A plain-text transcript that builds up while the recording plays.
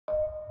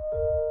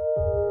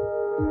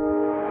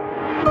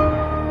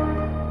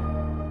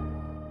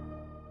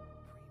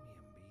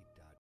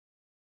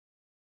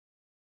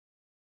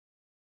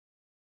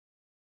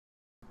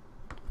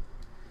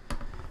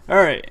All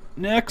right,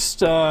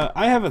 next,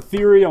 I have a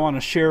theory I want to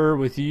share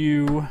with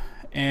you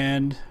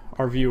and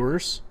our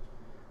viewers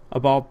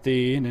about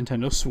the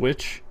Nintendo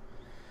Switch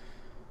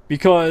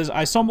because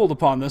I stumbled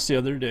upon this the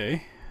other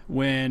day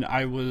when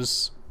I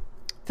was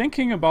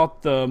thinking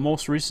about the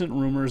most recent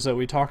rumors that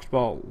we talked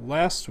about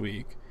last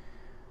week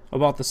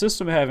about the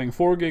system having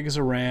 4 gigs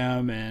of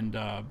RAM and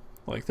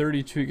like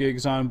 32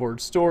 gigs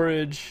onboard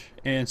storage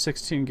and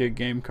 16 gig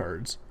game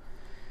cards.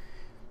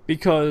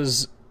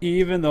 Because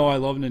even though I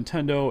love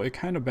Nintendo, it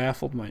kind of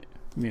baffled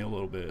me a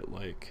little bit.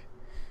 Like,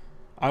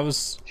 I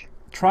was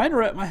trying to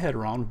wrap my head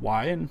around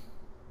why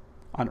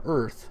on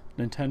earth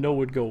Nintendo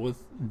would go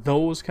with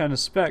those kind of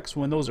specs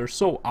when those are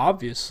so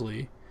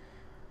obviously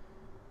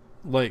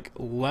like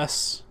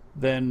less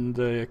than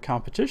the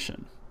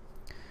competition.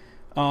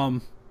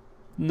 Now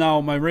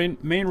my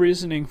main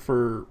reasoning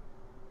for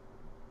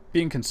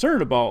being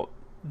concerned about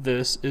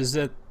this is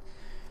that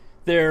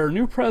their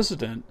new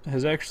president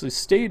has actually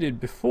stated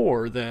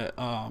before that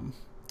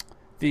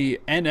the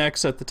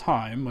NX at the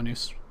time, when he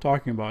was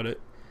talking about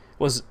it,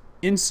 was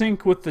in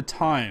sync with the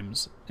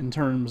times in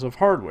terms of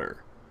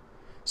hardware.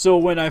 So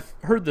when I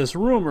heard this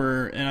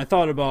rumor and I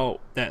thought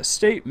about that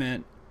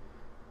statement,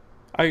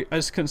 I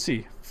just couldn't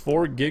see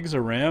 4 gigs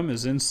of RAM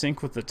is in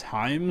sync with the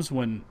times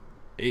when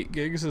 8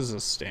 gigs is a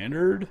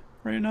standard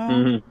right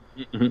now.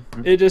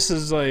 It just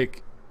is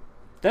like,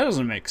 that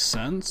doesn't make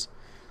sense.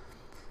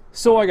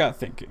 So I got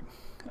thinking.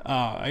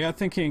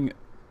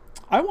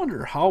 I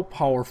wonder how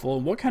powerful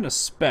and what kind of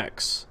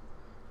specs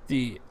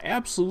the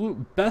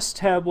absolute best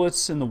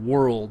tablets in the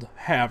world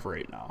have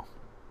right now.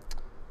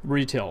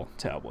 Retail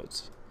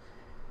tablets.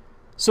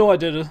 So I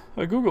did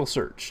a Google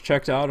search,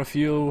 checked out a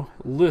few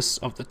lists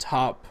of the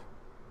top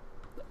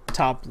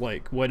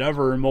like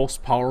whatever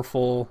most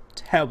powerful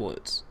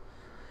tablets.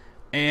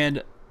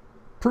 And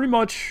pretty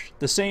much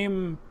the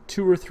same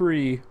 2 or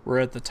 3 were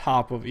at the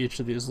top of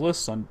each of these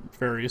lists on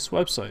various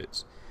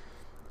websites.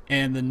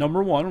 And the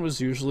number 1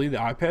 was usually the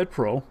iPad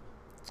Pro,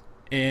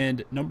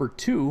 and number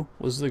 2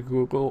 was the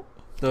Google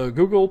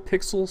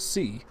Pixel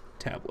C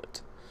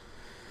tablet.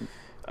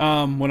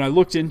 When I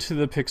looked into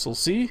the Pixel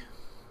C,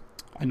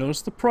 I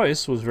noticed the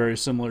price was very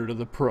similar to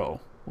the Pro,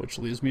 which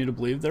leads me to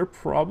believe they're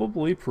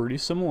probably pretty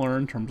similar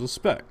in terms of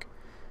spec.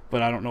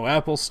 But I don't know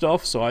Apple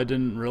stuff, so I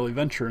didn't really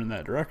venture in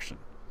that direction.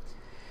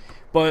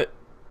 But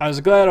I was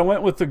glad I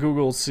went with the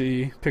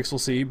Pixel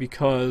C,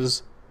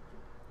 because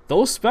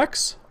those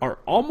specs are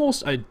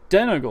almost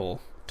identical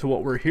to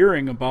what we're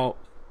hearing about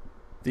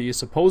the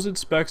supposed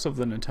specs of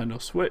the Nintendo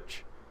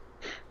Switch.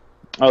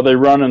 Are they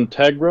running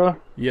Tegra?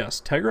 Yes,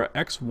 Tegra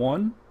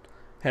X1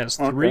 has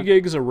 3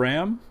 gigs of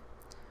RAM,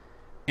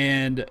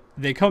 and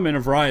they come in a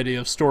variety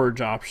of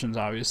storage options,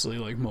 obviously,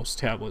 like most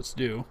tablets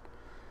do.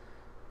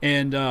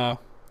 And it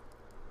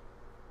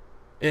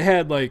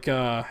had like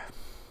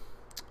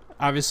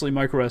obviously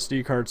micro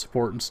SD card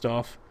support and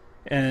stuff,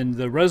 and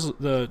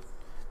the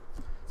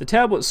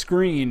tablet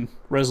screen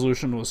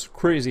resolution was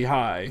crazy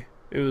high.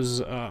 It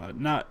was I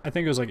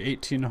think it was like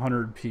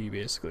 1800p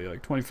basically,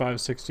 like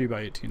 2560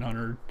 by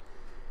 1800.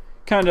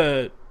 Kind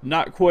of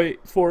not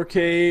quite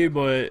 4K,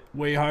 but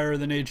way higher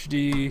than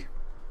HD.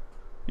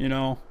 You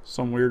know,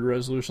 some weird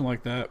resolution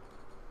like that.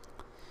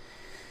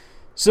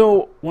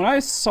 So when I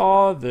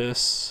saw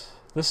this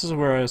is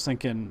where I was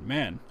thinking,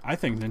 man, I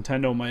think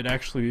Nintendo might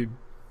actually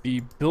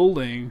be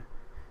building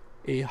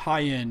a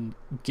high-end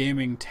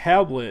gaming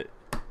tablet,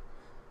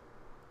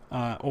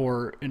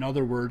 or in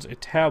other words, a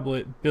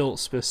tablet built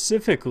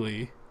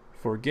specifically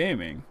for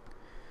gaming.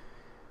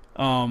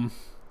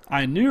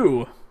 I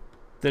knew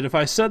that if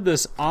I said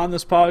this on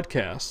this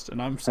podcast, and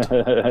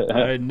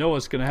I know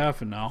it's going to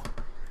happen now,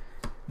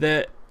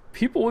 that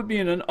people would be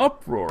in an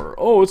uproar.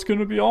 Oh, it's going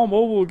to be all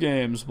mobile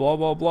games, blah,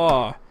 blah,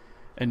 blah.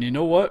 And you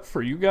know what?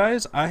 For you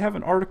guys, I have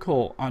an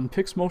article on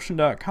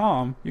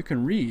pixmotion.com you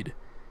can read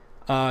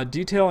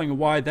detailing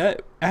why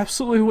that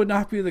absolutely would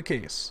not be the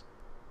case.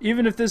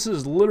 Even if this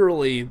is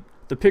literally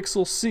the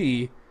Pixel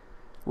C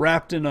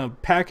wrapped in a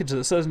package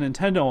that says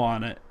Nintendo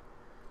on it,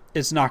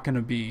 it's not going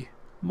to be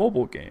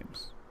mobile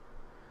games.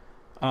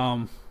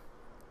 That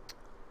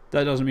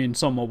doesn't mean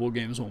some mobile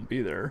games won't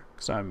be there,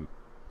 because I'm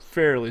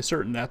fairly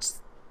certain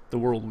that's the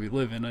world we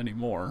live in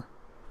anymore.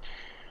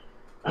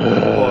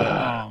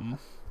 But,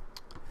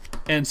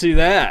 and see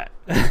that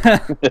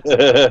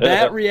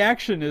that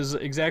reaction is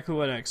exactly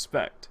what I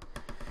expect.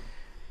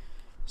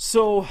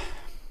 So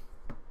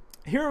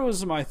here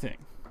was my thing.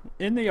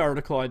 In the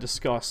article I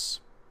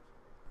discuss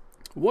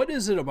what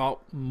is it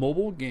about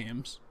mobile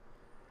games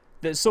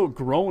that's so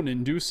groan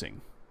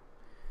inducing.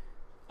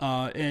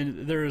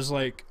 And there's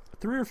like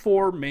 3 or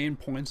 4 main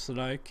points that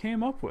I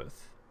came up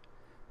with.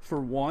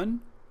 For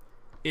one,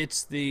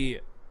 it's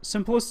the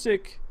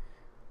simplistic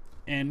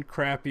and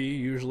crappy,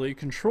 usually,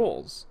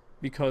 controls,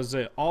 because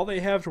all they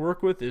have to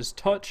work with is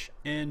touch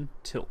and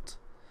tilt.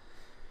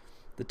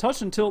 The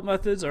touch and tilt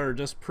methods are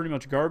just pretty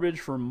much garbage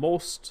for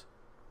most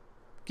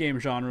game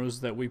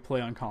genres that we play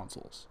on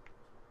consoles.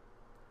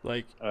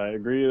 Like, I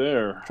agree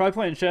there. try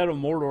playing Shadow of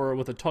Mordor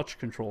with a touch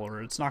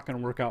controller. It's not going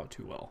to work out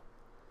too well.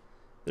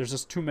 There's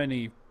just too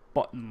many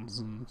buttons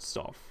and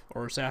stuff,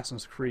 or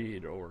Assassin's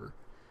Creed, or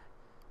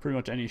pretty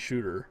much any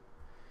shooter.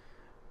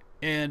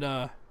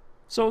 And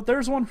so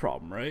there's one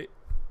problem, right?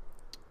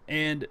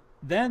 And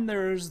then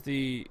there's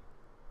the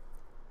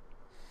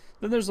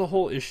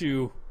whole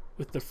issue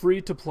with the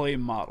free-to-play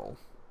model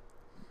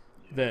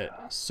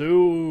that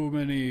so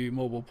many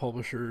mobile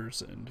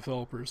publishers and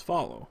developers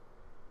follow,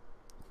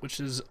 which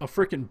is a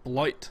freaking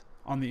blight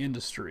on the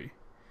industry.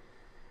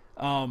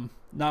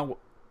 Now,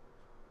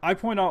 I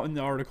point out in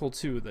the article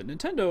too that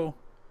Nintendo,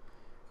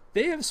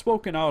 they have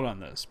spoken out on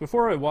this.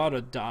 Before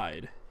Iwata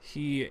died,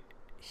 he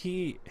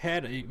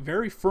had a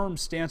very firm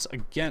stance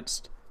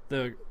against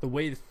the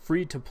way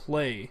free to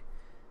play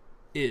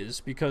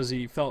is, because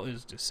he felt it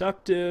was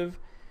deceptive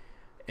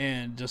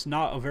and just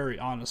not a very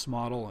honest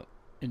model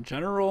in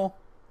general.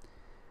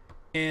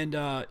 And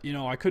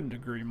I couldn't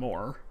agree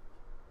more.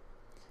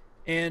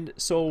 And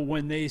so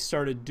when they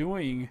started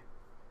doing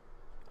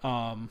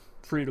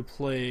free to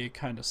play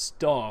kind of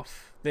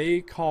stuff,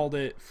 they called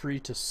it free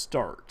to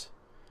start.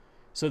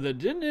 So that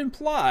didn't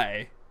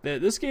imply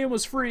that this game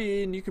was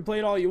free and you could play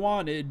it all you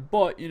wanted,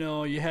 but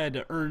you had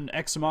to earn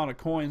X amount of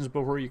coins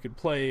before you could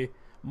play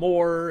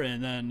more,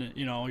 and then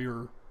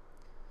you're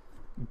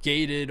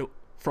gated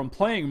from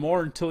playing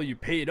more until you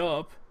paid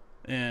up,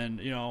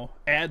 and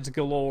ads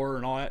galore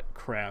and all that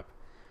crap.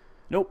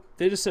 Nope,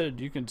 they just said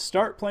you can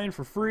start playing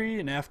for free,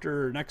 and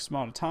after an X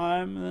amount of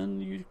time,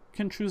 then you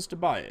can choose to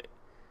buy it,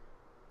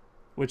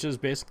 which is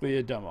basically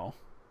a demo.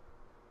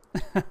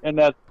 And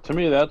that, to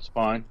me, that's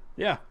fine.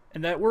 Yeah,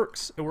 and that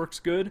works. It works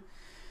good.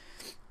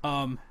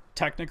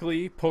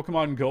 Technically,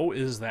 Pokemon Go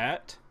is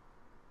that.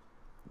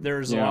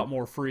 There's a lot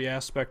more free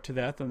aspect to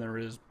that than there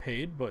is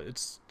paid, but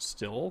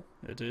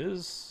it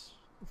is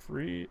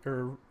free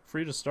to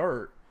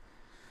start.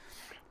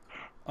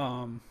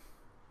 Then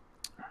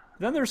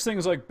there's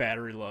things like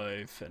battery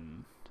life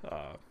and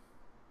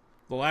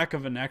the lack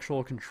of an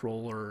actual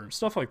controller and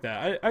stuff like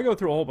that. I go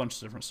through a whole bunch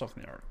of different stuff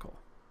in the article.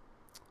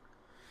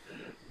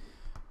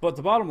 But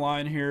the bottom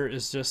line here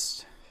is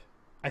just,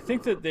 I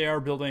think that they are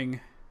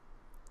building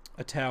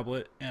a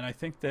tablet, and I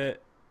think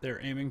that they're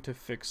aiming to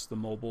fix the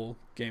mobile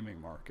gaming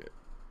market.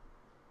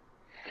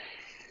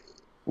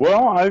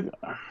 Well,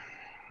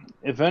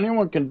 if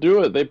anyone can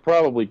do it, they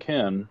probably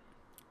can.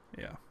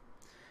 Yeah.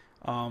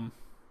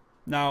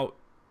 Now,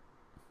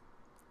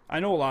 I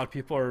know a lot of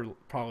people are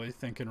probably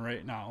thinking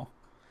right now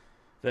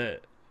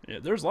that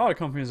there's a lot of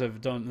companies that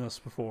have done this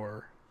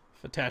before.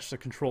 Attached a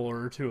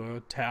controller to a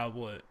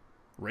tablet.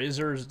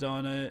 Razer's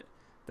done it.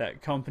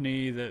 That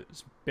company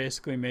that's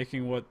basically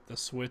making what the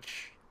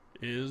Switch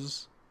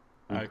is.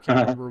 I can't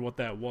remember what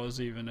that was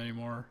even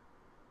anymore.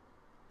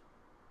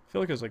 I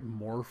feel like it was like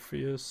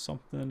Morpheus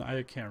something.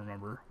 I can't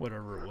remember.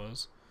 Whatever it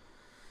was.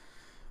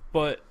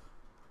 But,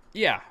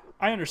 yeah,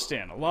 I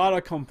understand. A lot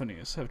of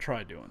companies have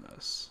tried doing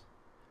this.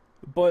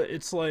 But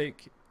it's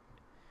like,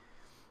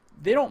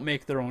 they don't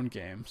make their own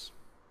games.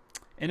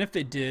 And if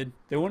they did,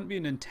 they wouldn't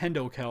be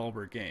Nintendo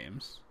caliber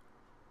games.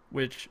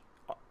 Which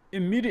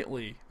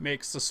immediately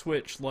makes the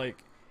Switch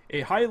like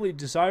a highly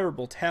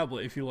desirable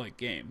tablet if you like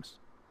games.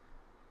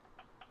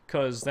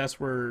 Because that's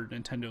where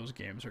Nintendo's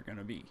games are going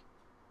to be.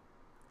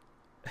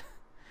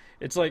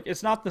 It's like,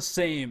 it's not the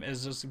same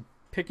as just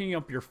picking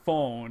up your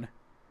phone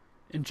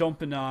and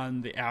jumping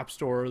on the App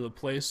Store or the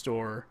Play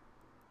Store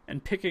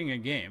and picking a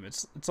game.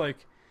 It's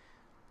like,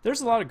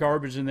 there's a lot of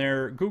garbage in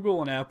there. Google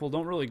and Apple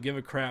don't really give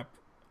a crap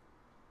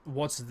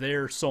what's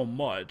there so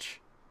much.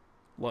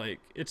 Like,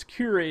 it's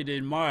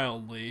curated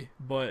mildly,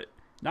 but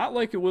not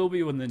like it will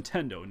be with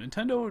Nintendo.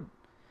 Nintendo,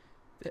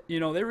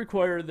 they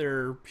require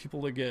their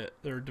people to get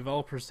their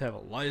developers to have a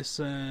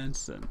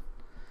license and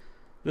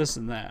this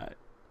and that.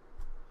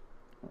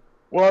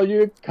 Well,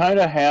 you kind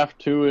of have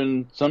to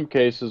in some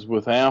cases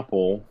with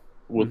Apple,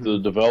 with the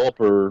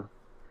developer.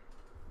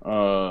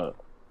 The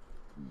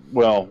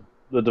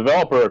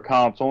developer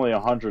account's only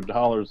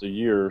 $100 a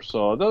year,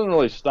 so it doesn't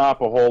really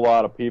stop a whole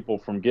lot of people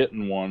from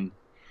getting one.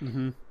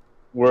 Mm-hmm.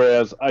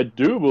 Whereas I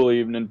do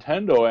believe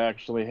Nintendo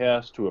actually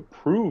has to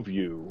approve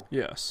you.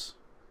 Yes.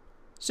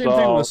 Same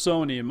thing with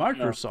Sony and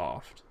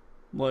Microsoft.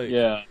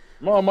 Yeah.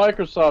 Well,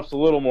 Microsoft's a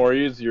little more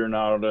easier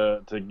now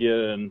to get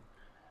in,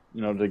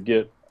 to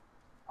get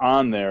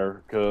on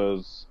there,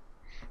 because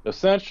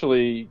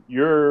essentially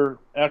your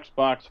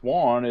Xbox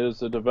One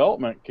is a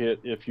development kit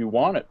if you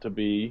want it to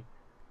be.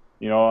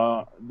 You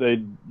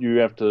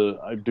have to,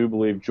 I do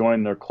believe,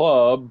 join their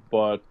club,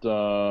 but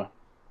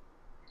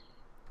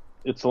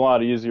it's a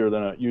lot easier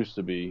than it used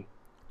to be.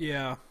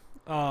 Yeah.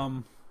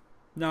 Now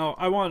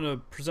I want to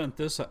present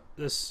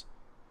this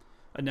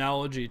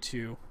analogy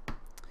to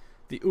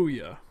the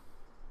Ouya.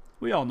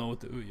 We all know what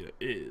the Ouya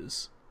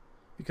is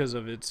because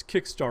of its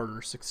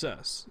Kickstarter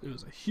success. It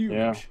was a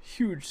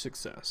huge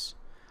success.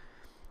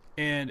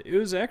 And it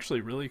was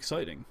actually really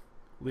exciting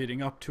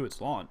leading up to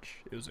its launch.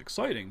 It was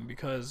exciting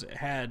because it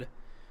had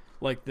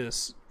like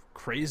this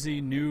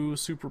crazy new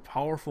super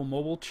powerful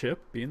mobile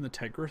chip, being the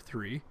Tegra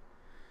 3.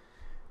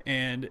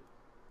 And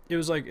it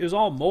was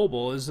all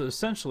mobile. It was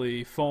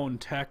essentially phone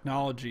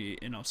technology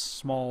in a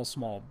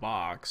small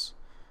box.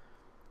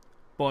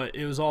 but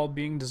it was all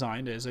being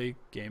designed as a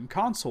game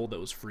console that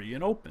was free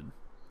and open.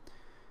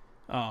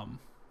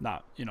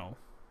 Not,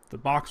 the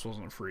box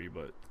wasn't free,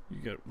 but you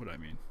get what I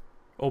mean.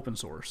 Open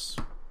source,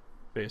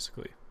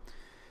 basically.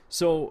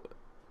 So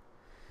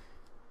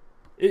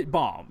it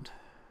bombed.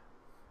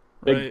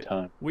 Right? Big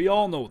time. We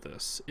all know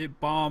this.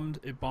 It bombed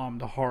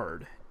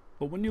hard.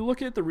 But when you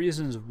look at the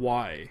reasons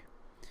why,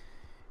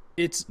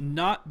 it's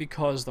not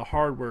because the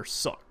hardware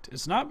sucked.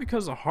 It's not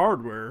because the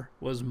hardware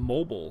was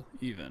mobile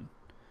even.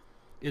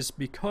 It's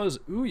because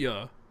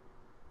Ouya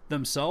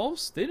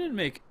themselves, they didn't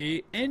make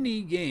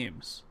any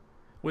games,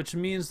 which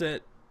means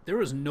that there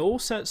was no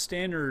set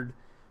standard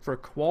for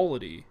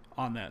quality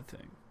on that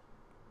thing.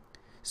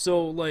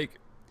 So, like,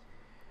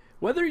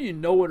 whether you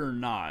know it or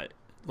not,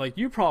 like,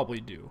 you probably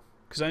do,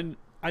 because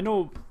I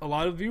know a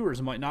lot of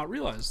viewers might not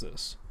realize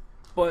this,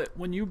 but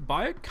when you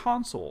buy a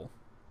console,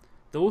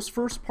 those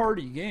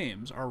first-party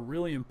games are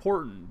really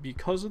important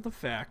because of the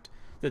fact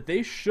that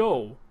they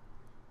show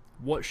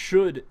what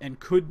should and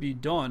could be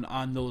done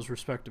on those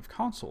respective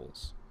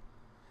consoles.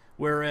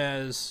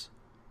 Whereas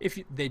if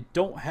they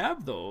don't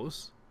have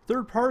those,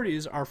 third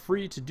parties are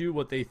free to do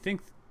what they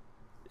think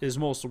is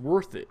most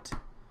worth it.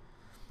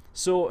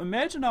 So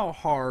imagine how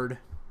hard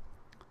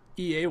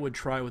EA would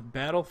try with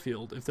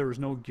Battlefield if there was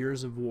no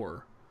Gears of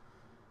War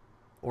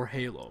or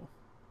Halo.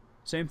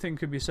 Same thing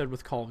could be said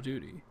with Call of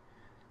Duty.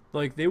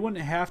 Like, they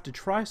wouldn't have to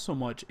try so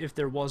much if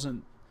there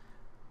wasn't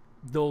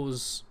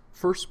those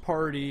first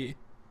party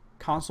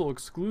console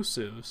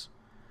exclusives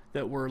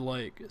that were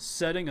like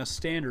setting a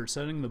standard,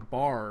 setting the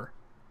bar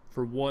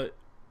for what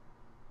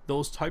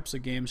those types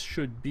of games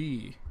should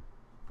be.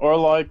 Or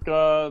like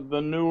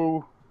the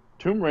new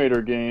Tomb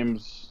Raider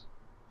games.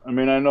 I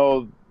mean, I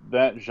know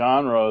that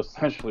genre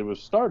essentially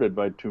was started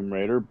by Tomb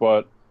Raider,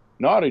 but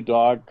Naughty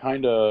Dog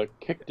kind of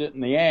kicked it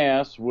in the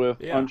ass with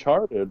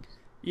Uncharted.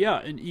 Yeah,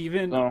 and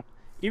even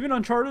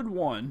Uncharted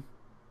 1,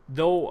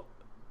 though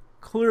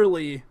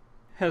clearly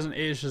hasn't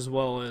aged as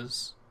well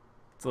as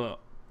the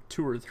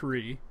 2 or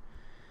 3.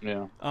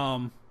 Yeah.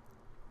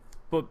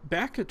 But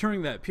back at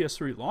during that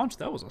PS3 launch,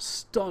 that was a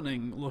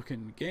stunning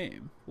looking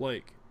game.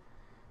 Like,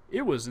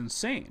 it was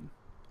insane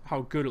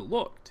how good it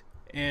looked.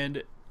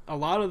 And a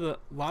lot of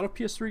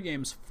PS3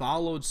 games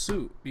followed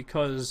suit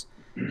because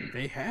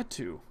they had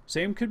to.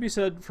 Same could be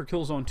said for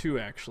Killzone 2,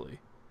 actually.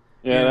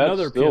 Yeah, and that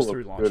another still PS3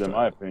 looks launch good in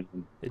my title.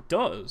 opinion. It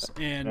does,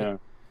 and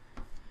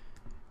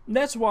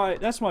that's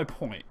my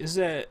point. Is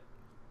that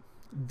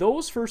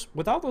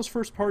without those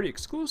first party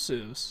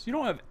exclusives, you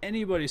don't have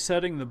anybody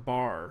setting the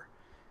bar,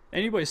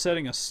 anybody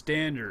setting a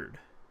standard,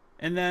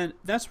 and then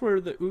that's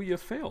where the Ouya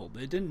failed.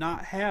 They did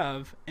not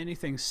have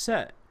anything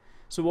set.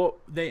 So what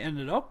they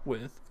ended up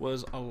with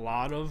was a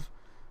lot of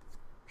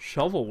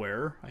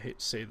shovelware. I hate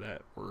to say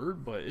that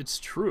word, but it's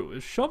true.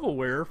 It's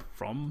shovelware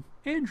from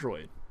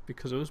Android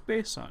because it was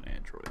based on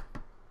Android.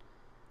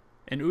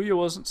 And Ouya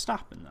wasn't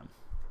stopping them.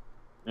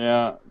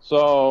 Yeah,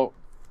 so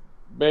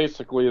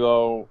basically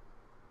though,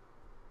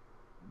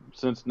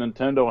 since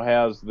Nintendo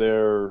has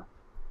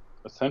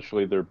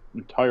essentially their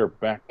entire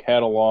back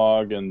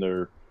catalog and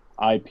their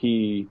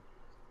IP,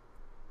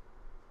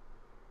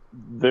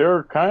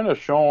 they're kind of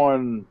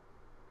showing,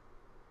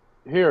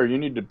 here, you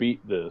need to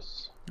beat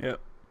this. Yep.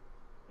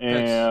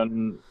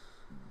 And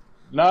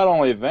not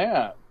only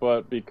that,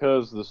 but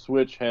because the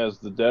Switch has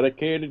the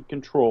dedicated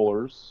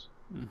controllers,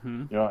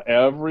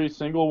 every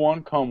single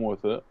one come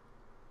with it.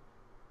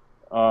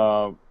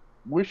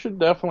 We should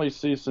definitely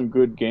see some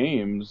good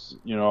games,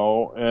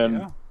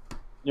 and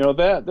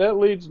that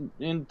leads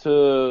into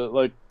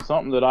like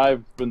something that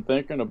I've been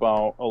thinking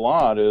about a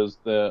lot, is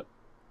that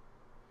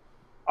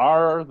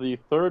are the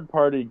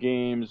third-party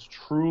games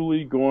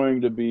truly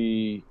going to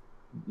be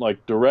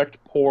like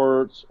direct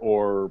ports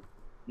or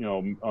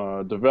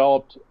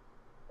developed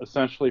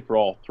essentially for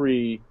all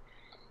three?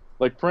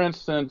 Like, for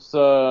instance,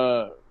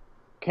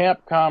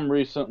 Capcom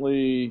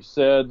recently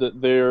said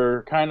that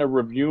they're kind of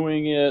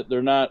reviewing it.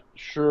 They're not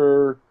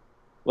sure.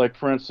 Like,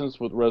 for instance,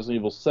 with Resident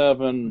Evil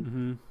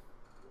 7,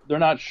 they're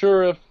not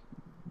sure if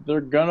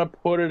they're gonna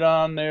put it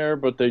on there,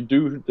 but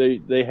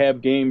they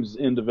have games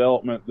in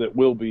development that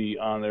will be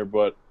on there,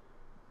 but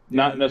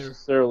not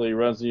necessarily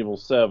Resident Evil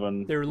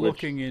 7. They're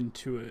looking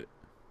into it.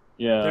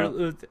 Yeah.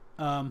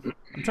 I'm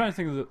trying to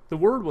think of the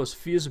word was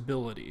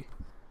feasibility.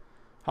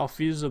 How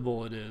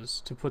feasible it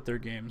is to put their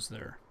games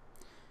there.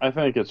 I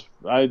think it's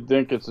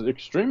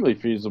extremely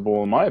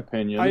feasible in my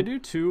opinion. I do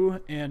too,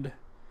 and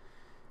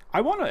I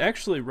want to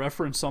actually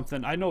reference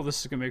something. I know this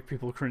is gonna make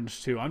people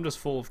cringe too. I'm just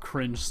full of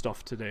cringe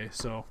stuff today,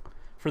 so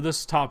for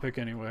this topic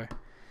anyway.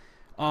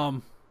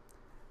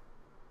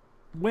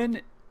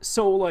 When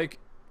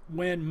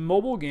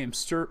mobile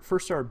games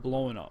first started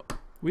blowing up,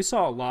 we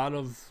saw a lot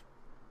of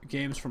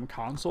games from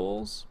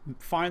consoles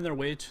find their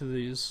way to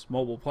these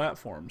mobile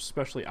platforms,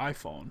 especially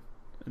iPhone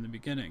in the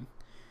beginning.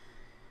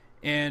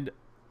 And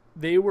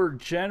they were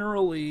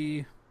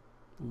generally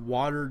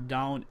watered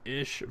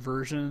down-ish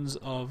versions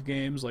of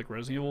games like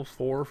Resident Evil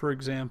 4, for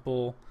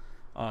example.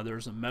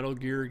 There's a Metal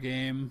Gear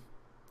game,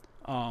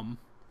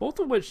 both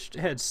of which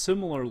had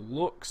similar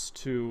looks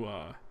to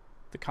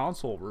the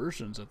console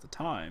versions at the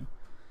time,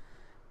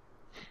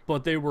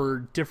 but they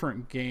were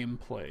different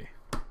gameplay.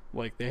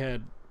 Like, they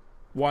had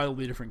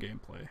wildly different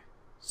gameplay.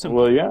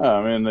 Well, yeah,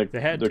 I mean,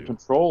 the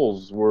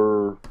controls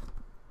were,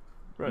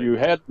 right. You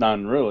had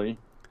none, really.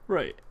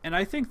 Right, and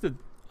I think that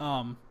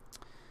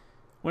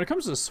when it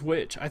comes to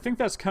Switch, I think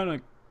that's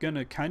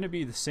gonna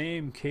be the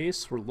same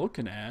case we're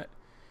looking at,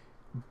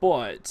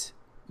 but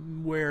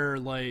where,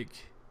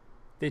 like,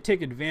 they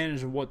take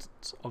advantage of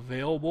what's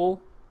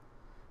available,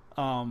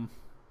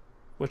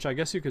 which I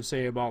guess you could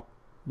say about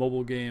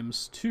mobile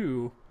games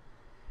too,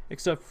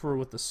 except for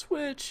with the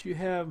Switch, you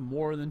have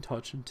more than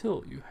touch and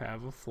tilt. You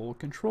have a full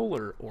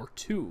controller, or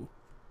two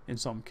in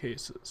some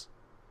cases.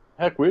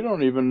 Heck, we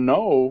don't even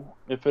know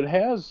if it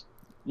has,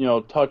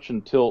 touch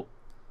and tilt,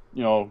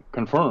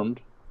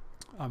 confirmed.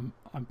 I'm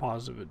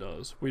positive it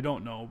does. We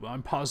don't know, but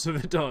I'm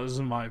positive it does,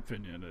 in my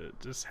opinion.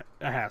 It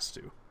has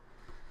to.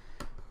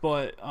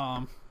 But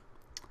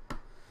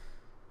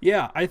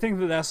yeah, I think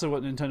that's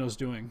what Nintendo's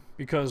doing,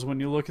 because when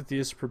you look at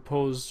these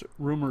proposed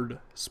rumored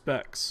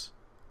specs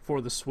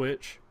for the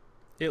Switch,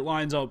 it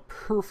lines up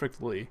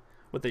perfectly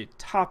with a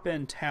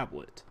top-end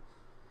tablet.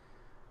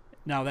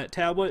 Now, that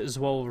tablet is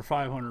well over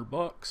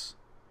 $500,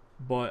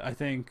 but I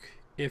think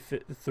if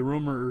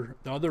the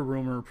other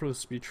rumor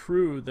proves to be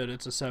true, that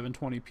it's a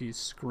 720p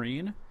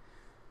screen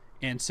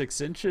and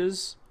 6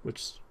 inches,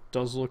 which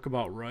does look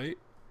about right,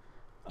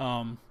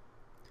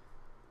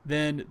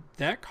 then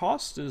that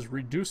cost is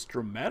reduced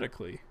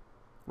dramatically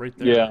right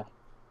there.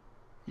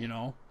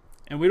 Yeah.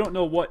 And we don't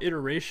know what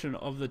iteration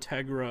of the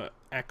Tegra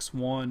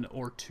X1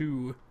 or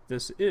 2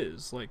 this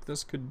is. Like,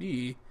 this could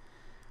be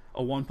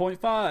a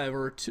 1.5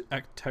 or a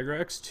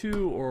Tegra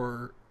X2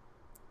 or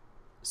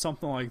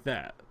something like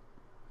that.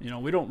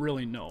 We don't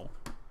really know.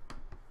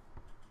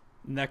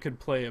 And that could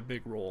play a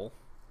big role.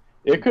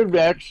 It could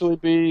actually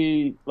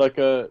be like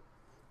a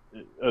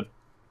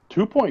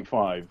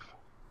 2.5.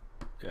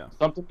 Yeah.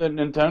 Something that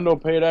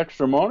Nintendo paid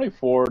extra money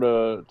for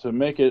to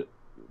make it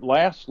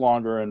last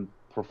longer and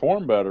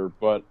perform better.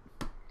 But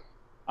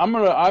I'm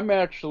gonna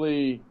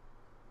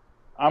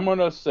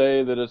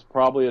say that it's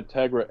probably a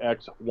Tegra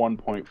X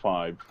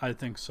 1.5. I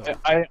think so.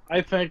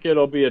 I think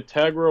it'll be a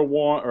Tegra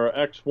 1 or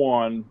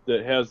X1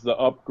 that has the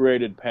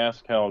upgraded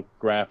Pascal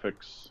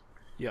graphics.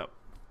 Yep.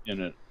 In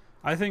it.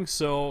 I think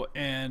so,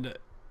 and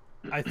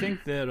I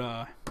think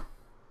that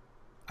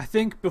I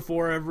think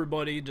before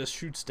everybody just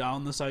shoots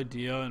down this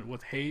idea and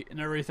with hate and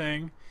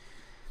everything,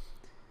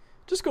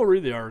 just go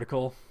read the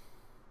article.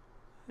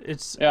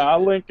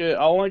 I'll link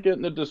it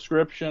in the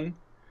description,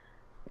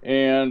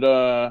 and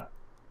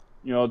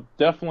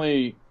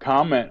definitely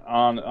comment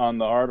on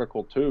the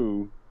article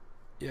too.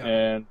 Yeah.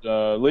 And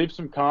leave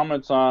some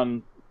comments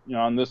on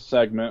this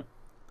segment.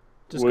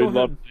 We'd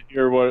love to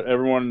hear what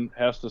everyone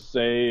has to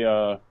say.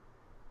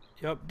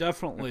 Yep,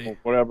 definitely.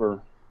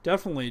 Whatever.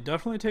 Definitely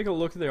take a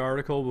look at the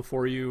article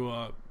before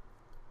you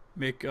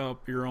make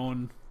up your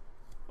own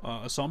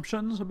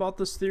assumptions about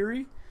this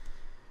theory,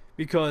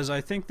 because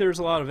I think there's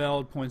a lot of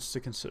valid points to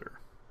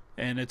consider,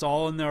 and it's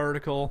all in the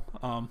article.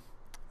 I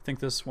think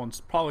this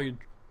one's probably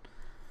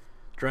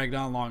dragged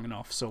on long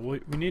enough, so we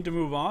need to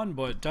move on,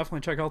 but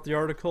definitely check out the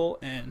article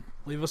and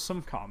leave us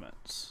some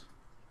comments.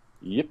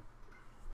 Yep.